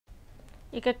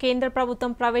ఇక కేంద్ర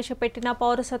ప్రభుత్వం ప్రవేశపెట్టిన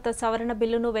పౌరసత్వ సవరణ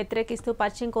బిల్లును వ్యతిరేకిస్తూ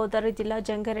పశ్చిమ గోదావరి జిల్లా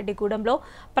జంగారెడ్డిగూడెంలో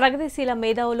ప్రగతిశీల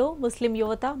మేధావులు, ముస్లిం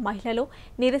యువత, మహిళలు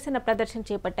నిరసన ప్రదర్శన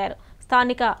చేపట్టారు.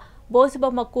 స్థానిక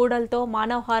బోసుబొమ్మ కూడలతో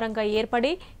మానవహారంగా ఏర్పడి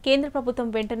కేంద్ర ప్రభుత్వం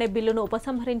వెంటనే బిల్లును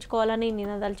ఉపసంహరించుకోవాలని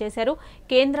నినాదాలు చేశారు.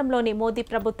 కేంద్రంలోని మోదీ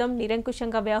ప్రభుత్వం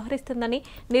నిరంకుశంగా వ్యవహరిస్తుందని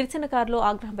నిరసనకారులు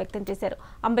ఆగ్రహం వ్యక్తం చేశారు.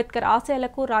 అంబేద్కర్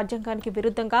ఆశయాలకు, రాజ్యాంగానికి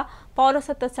విరుద్ధంగా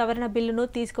పౌరసత్వ సవరణ బిల్లును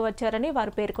తీసుకువచ్చారని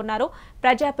వారు పేర్కొన్నారు.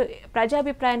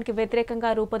 ప్రజాభిప్రాయానికి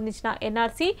వ్యతిరేకంగా రూపొందించిన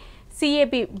ఎన్ఆర్సీ,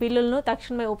 సిఏబి బిల్లులను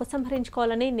తక్షణమే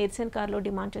ఉపసంహరించుకోవాలని నిరసనకారులు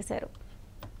డిమాండ్ చేశారు.